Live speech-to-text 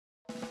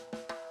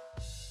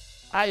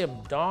I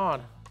am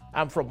Don.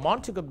 I'm from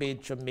Montego Bay,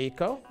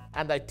 Jamaica,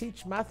 and I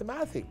teach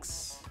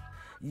mathematics.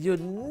 You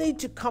need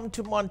to come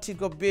to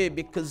Montego Bay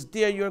because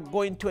there you're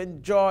going to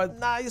enjoy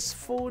nice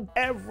food.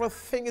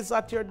 Everything is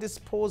at your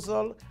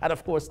disposal. And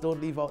of course,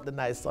 don't leave out the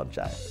nice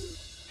sunshine.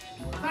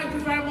 Thank you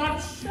very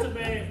much.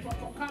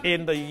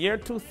 In the year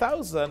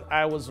 2000,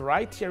 I was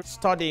right here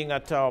studying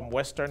at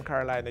Western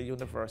Carolina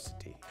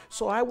University.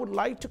 So I would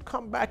like to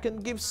come back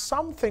and give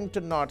something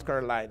to North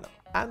Carolina.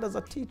 And as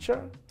a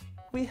teacher,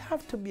 we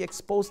have to be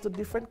exposed to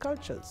different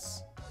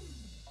cultures.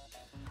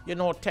 You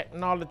know,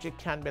 technology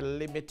can be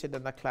limited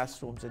in the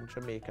classrooms in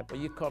Jamaica. But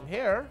you come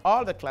here,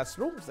 all the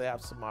classrooms, they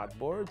have smart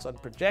boards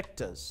and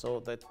projectors. So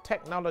the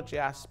technology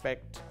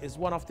aspect is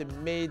one of the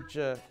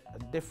major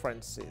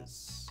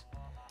differences.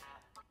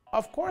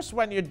 Of course,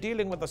 when you're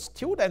dealing with the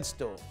students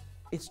though,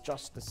 it's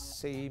just the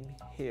same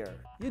here.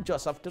 You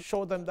just have to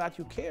show them that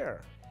you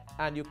care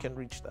and you can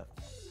reach them.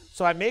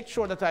 So I make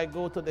sure that I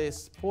go to the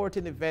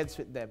sporting events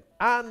with them,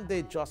 and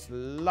they just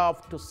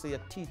love to see a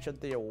teacher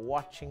there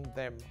watching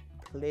them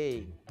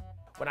play.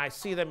 When I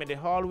see them in the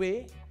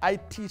hallway, I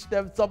teach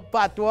them some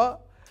patois,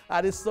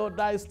 and it's so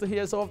nice to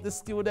hear some of the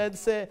students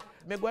say,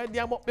 "Me go and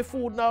yam up my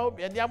food now,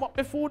 me and yam up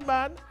my food,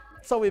 man."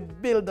 So we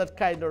build that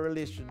kind of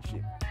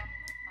relationship.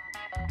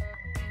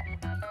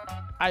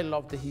 I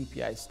love the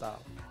EPI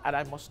style, and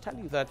I must tell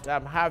you that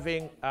I'm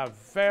having a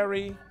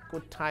very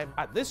good time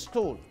at this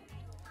school.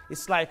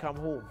 It's like I'm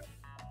home,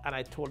 and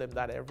I told them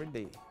that every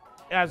day.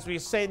 As we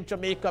say in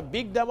Jamaica,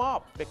 big them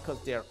up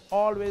because they're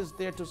always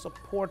there to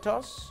support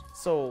us.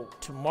 So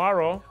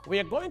tomorrow, we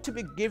are going to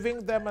be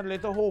giving them a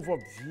little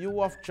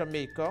overview of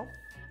Jamaica,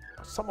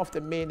 some of the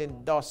main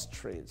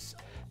industries.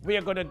 We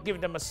are going to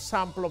give them a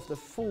sample of the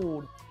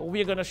food.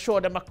 We're going to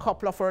show them a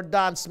couple of our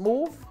dance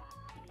moves.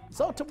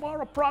 So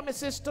tomorrow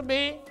promises to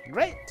be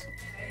great.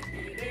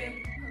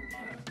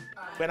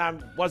 When I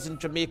was in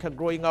Jamaica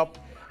growing up,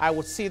 I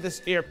would see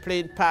this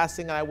airplane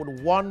passing and I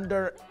would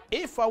wonder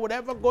if I would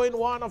ever go in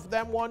one of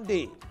them one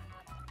day.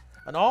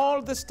 And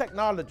all this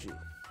technology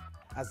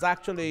has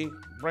actually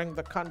brought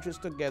the countries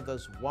together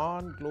as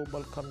one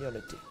global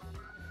community.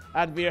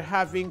 And we're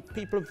having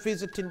people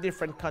visiting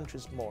different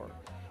countries more.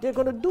 They're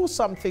going to do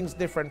some things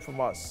different from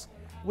us.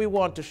 We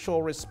want to show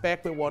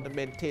respect, we want to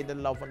maintain the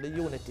love and the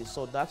unity.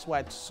 So that's why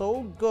it's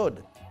so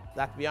good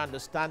that we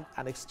understand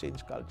and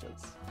exchange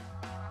cultures.